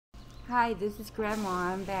Hi, this is Grandma.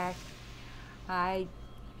 I'm back. I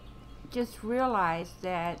just realized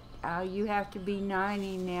that you have to be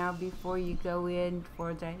 90 now before you go in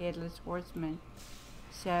for the Headless Horseman.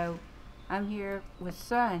 So I'm here with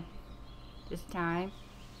Sun this time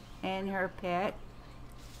and her pet,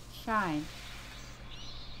 Shine.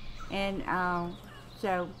 And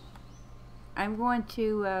so I'm going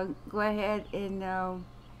to go ahead and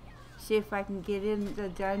see if I can get in the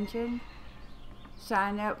dungeon,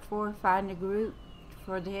 sign up for, find a group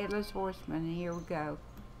for the Headless Horseman, and here we go.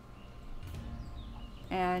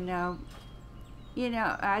 And you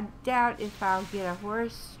know, I doubt if I'll get a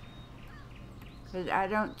horse, because I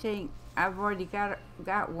don't think I've already got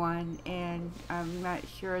one, and I'm not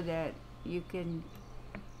sure that you can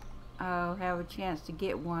have a chance to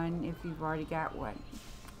get one if you've already got one.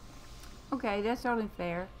 Okay, that's only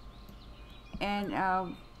fair. And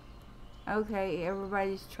okay,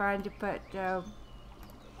 everybody's trying to put the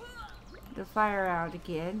fire out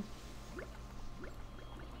again.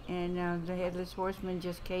 And the Headless Horseman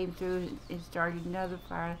just came through and started another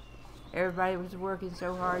fire. Everybody was working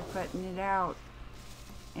so hard putting it out,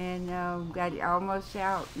 and got it almost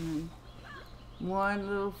out, and one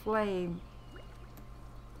little flame.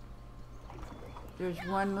 There's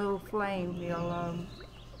one little flame.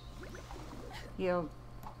 He'll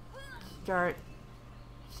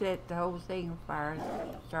set the whole thing on fire,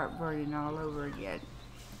 start burning all over again.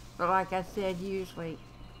 But like I said, usually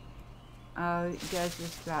it does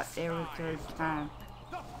this about every third time.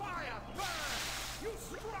 The fire burns! You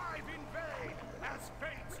strive in vain as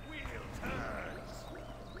fate's wheel turns.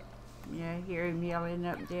 Yeah, I hear him yelling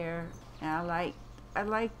up there. And I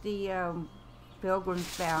like the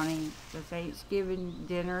Pilgrim's Bounty, the Thanksgiving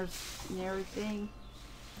dinners and everything.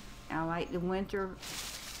 I like the Winter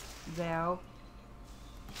Bell,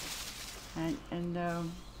 and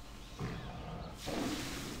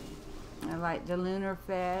I like the Lunar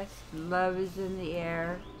Fest, Love is in the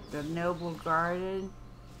Air, the Noble Garden,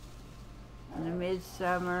 and the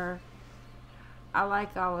Midsummer. I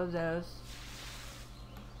like all of those.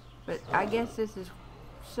 But I guess this is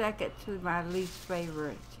second to my least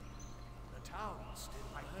favorite. The town's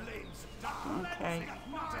by flames dark. Okay.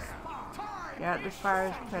 Got the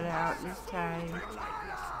fires put out this time.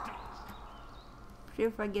 See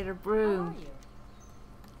if I get a broom.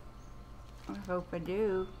 I hope I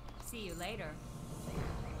do. See you later.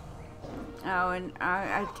 Oh, and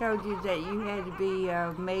I told you that you had to be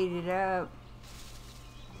mated up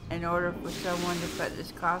in order for someone to put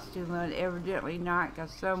this costume on. Evidently not,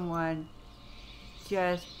 because someone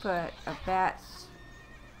just put a bat's...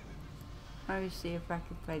 Let me see if I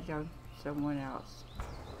can put it on someone else.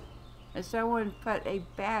 And someone put a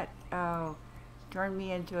bat, turned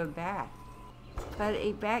me into a bat. Put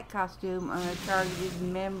a bat costume on a targeted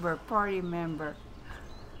party member.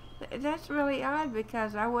 That's really odd,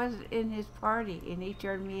 because I wasn't in his party and he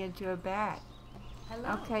turned me into a bat.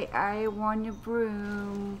 Hello. Okay, I want a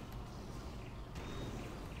broom.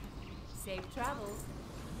 Safe travels.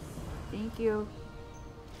 Thank you.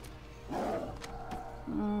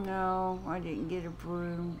 No, I didn't get a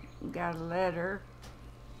broom. Got a letter.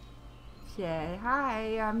 Said,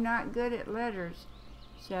 "Hi, I'm not good at letters,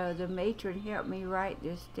 so the matron helped me write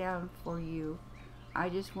this down for you. I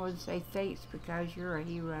just want to say thanks because you're a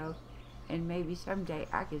hero, and maybe someday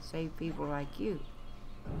I can save people like you."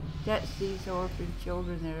 That's these orphan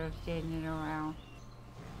children that are standing around.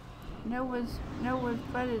 No one's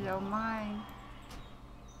put it on mine.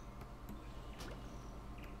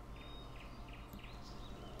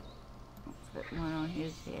 I'll put one on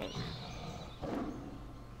his head.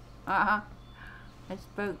 I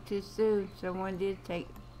spoke too soon. Someone did take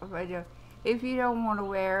a photo. If you don't want to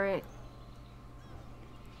wear it,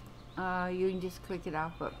 you can just click it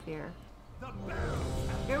off up here.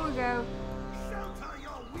 Here we go. Shelter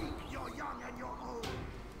your weak, your young, and your old.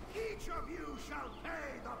 Each of you shall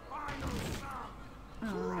pay the final sum.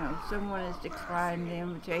 Oh no, someone has declined the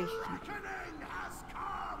invitation. Reckoning has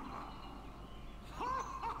come.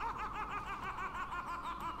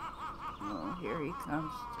 Oh, here he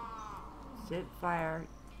comes. Set fire.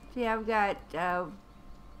 See, I've got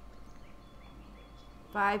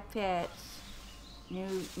 5 pets.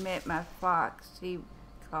 You met my fox. He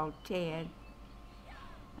called Ted.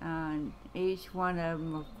 And each one of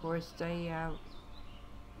them, of course, they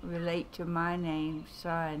relate to my name,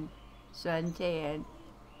 Sun Ted,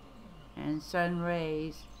 and Sun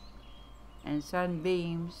Rays, and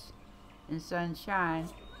Sunbeams, and Sunshine.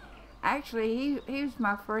 Actually, he was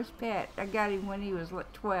my first pet. I got him when he was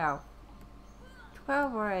 12.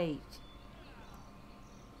 12 or 8.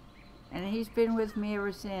 And he's been with me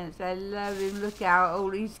ever since. I love him. Look how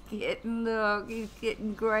old he's getting. Look, he's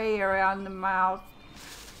getting gray around the mouth.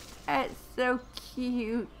 That's so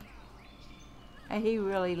cute. And he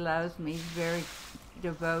really loves me. He's very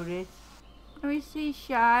devoted. Let me see,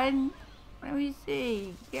 Sean. Let me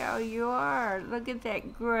see. Yeah, you are. Look at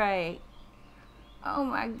that gray. Oh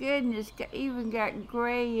my goodness, even got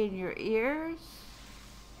gray in your ears?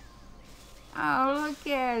 Oh, look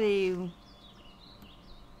at him.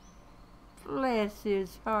 Bless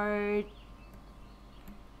his heart.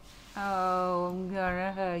 Oh, I'm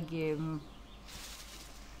gonna hug him.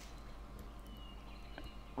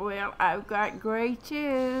 Well, I've got gray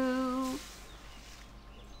too.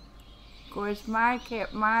 Of course, mine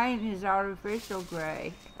is artificial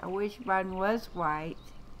gray. I wish mine was white.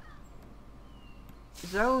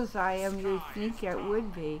 Those I am, you'd think it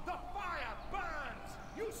would be.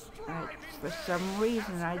 But for some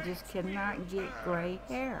reason, I just cannot get gray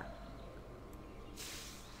hair.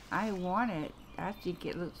 I want it. I think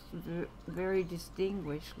it looks very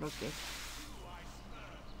distinguished looking.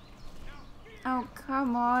 Oh,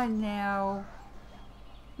 come on now.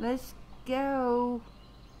 Let's go.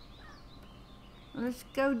 Let's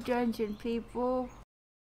go, dungeon people.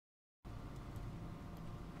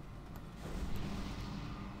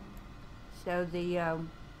 So the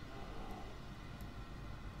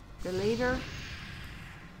leader,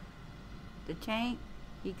 the tank,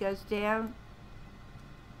 he goes down.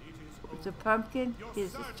 It's a pumpkin,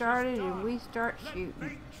 gets it started, and we start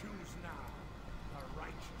shooting.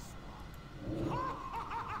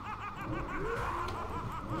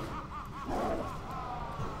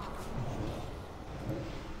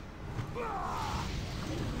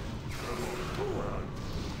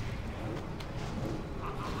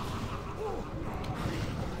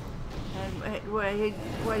 And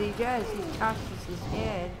what he does, he tosses his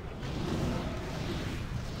head.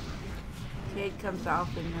 His head comes off,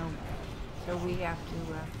 and so we have to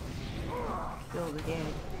kill the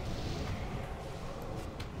head.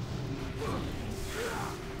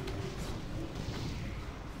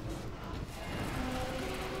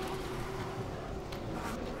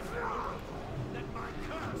 Let my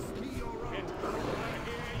curse be your own. Get over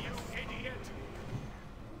here, you idiot!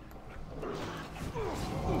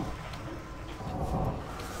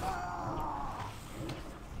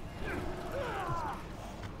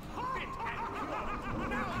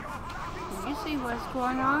 You see what's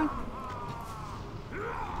going on?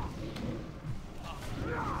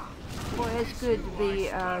 Boy, it's good to be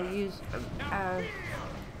used.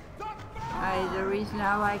 The reason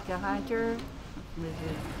I like a hunter is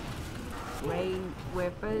his range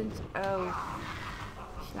weapons. Oh,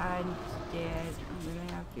 Shine's dead. I'm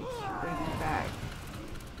gonna have to bring him back.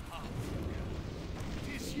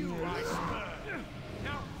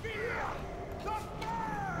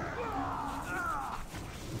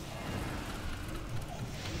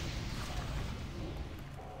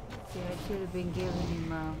 Yeah, I should have been giving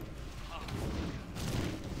him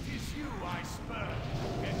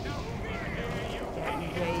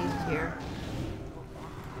getting raised here.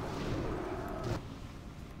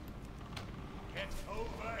 Get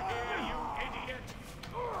over here, you idiot!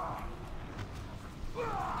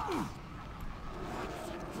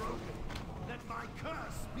 Let my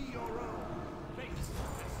curse be your own. Face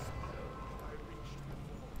this I reached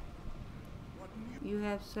before. You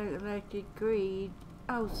have selected greed.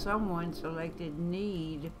 Oh, someone selected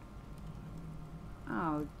need.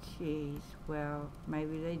 Oh, jeez. Well,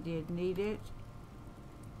 maybe they did need it.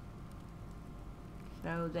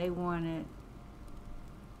 So they want it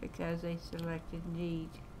because they selected need.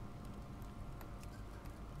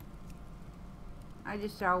 I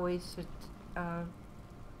just always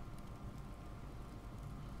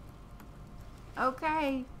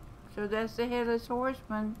okay, so that's the Headless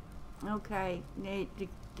Horseman. Okay,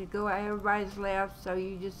 to go out, everybody's left, so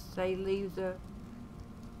you just say leave the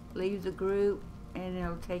group, and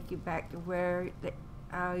it'll take you back to where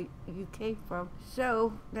you came from.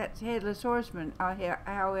 So that's Headless Horseman.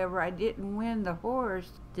 However, I didn't win the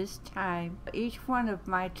horse this time. Each one of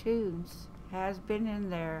my tunes has been in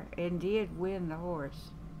there and did win the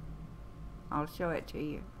horse. I'll show it to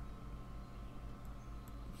you.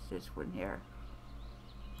 It's this one here.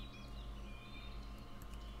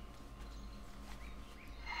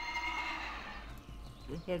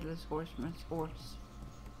 The Headless Horseman's horse.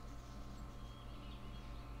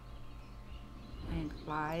 And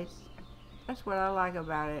flies. That's what I like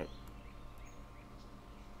about it.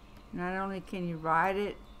 Not only can you ride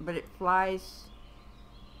it, but it flies.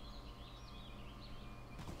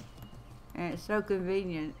 And it's so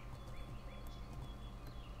convenient.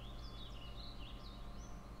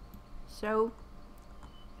 So,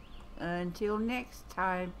 until next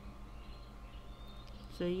time,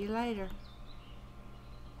 see you later.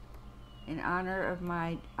 In honor of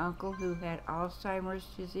my uncle who had Alzheimer's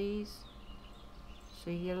disease,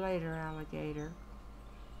 see you later, alligator.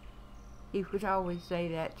 He would always say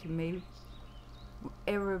that to me.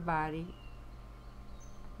 Everybody.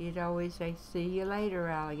 He'd always say, see you later,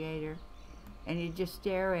 alligator. And he'd just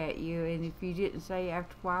stare at you, and if you didn't say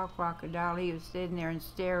after a while, crocodile, he would sit there and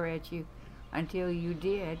stare at you until you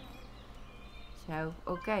did. So,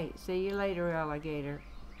 okay, see you later, alligator.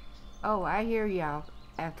 Oh, I hear y'all.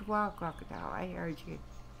 After a while, crocodile, I heard you.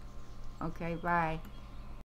 Okay, bye.